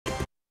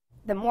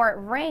The more it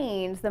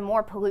rains, the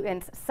more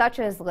pollutants such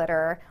as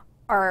litter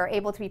are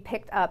able to be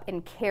picked up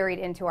and carried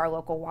into our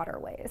local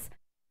waterways.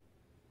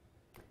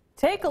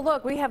 Take a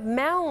look. We have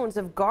mounds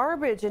of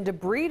garbage and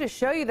debris to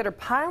show you that are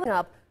piling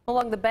up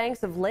along the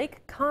banks of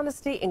Lake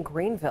Conestee in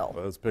Greenville.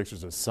 Those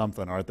pictures are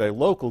something, aren't they?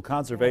 Local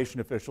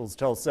conservation officials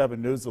tell 7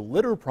 News the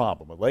litter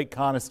problem at Lake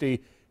Conestee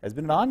has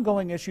been an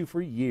ongoing issue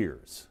for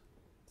years.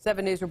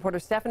 7 News reporter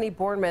Stephanie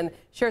Bornman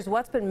shares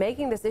what's been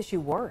making this issue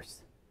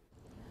worse.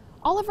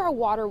 All of our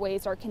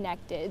waterways are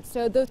connected,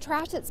 so the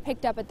trash that's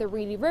picked up at the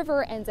Reedy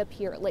River ends up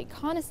here at Lake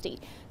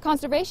Conestee.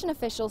 Conservation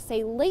officials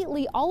say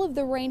lately all of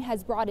the rain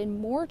has brought in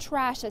more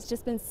trash that's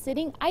just been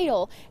sitting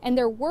idle, and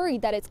they're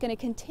worried that it's going to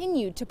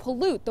continue to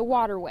pollute the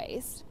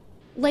waterways.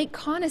 Lake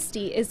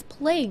Conestee is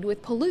plagued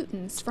with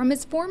pollutants from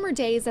its former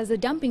days as a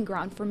dumping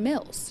ground for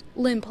mills.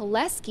 Lynn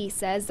Pileski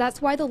says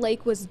that's why the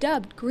lake was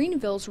dubbed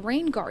Greenville's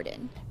rain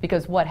garden.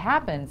 Because what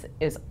happens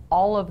is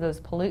all of those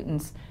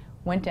pollutants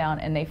went down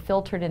and they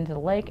filtered into the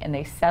lake and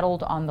they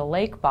settled on the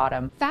lake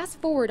bottom.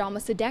 Fast forward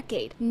almost a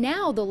decade.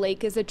 Now the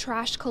lake is a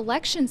trash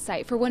collection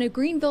site for one of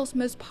Greenville's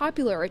most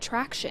popular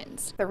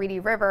attractions. The Reedy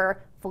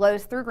River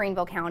flows through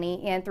Greenville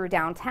County and through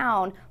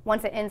downtown.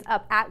 Once it ends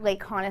up at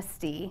Lake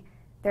Conestee,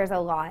 there's a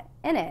lot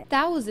in it.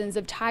 Thousands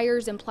of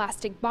tires and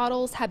plastic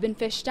bottles have been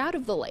fished out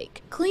of the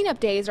lake. Cleanup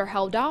days are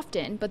held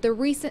often, but the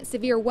recent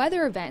severe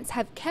weather events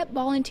have kept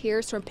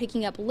volunteers from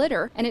picking up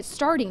litter, and it's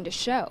starting to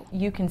show.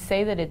 You can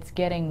say that it's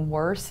getting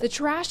worse. The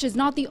trash is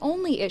not the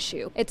only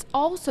issue. It's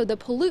also the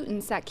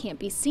pollutants that can't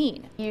be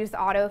seen. Used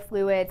auto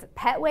fluids,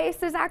 pet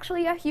waste is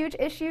actually a huge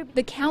issue.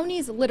 The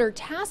county's litter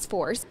task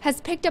force has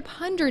picked up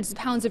hundreds of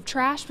pounds of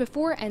trash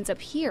before it ends up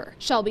here.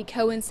 Shelby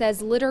Cohen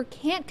says litter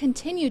can't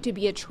continue to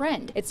be a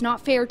trend. It's not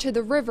fair to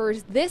the rivers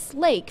this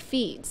lake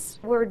feeds.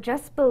 We're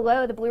just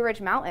below the Blue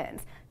Ridge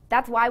Mountains.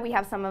 That's why we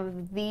have some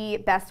of the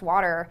best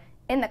water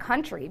in the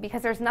country,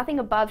 because there's nothing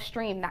above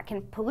stream that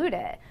can pollute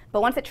it. But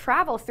once it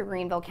travels through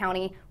Greenville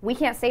County, we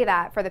can't say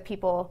that for the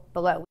people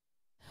below.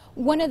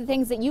 One of the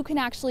things that you can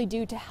actually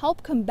do to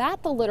help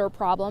combat the litter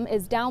problem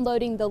is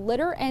downloading the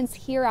Litter Ends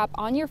Here app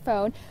on your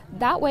phone.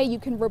 That way you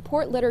can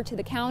report litter to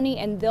the county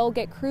and they'll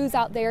get crews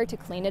out there to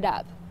clean it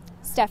up.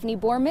 Stephanie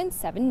Borman,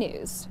 7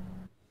 News.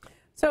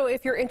 So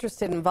if you're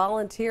interested in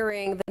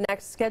volunteering, the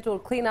next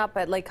scheduled cleanup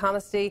at Lake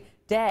Conestee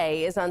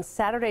Day is on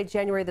Saturday,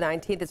 January the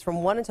 19th. It's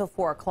from 1 until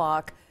 4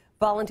 o'clock.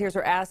 Volunteers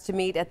are asked to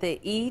meet at the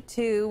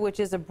E2, which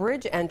is a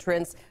bridge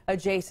entrance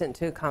adjacent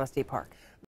to Conestee Park.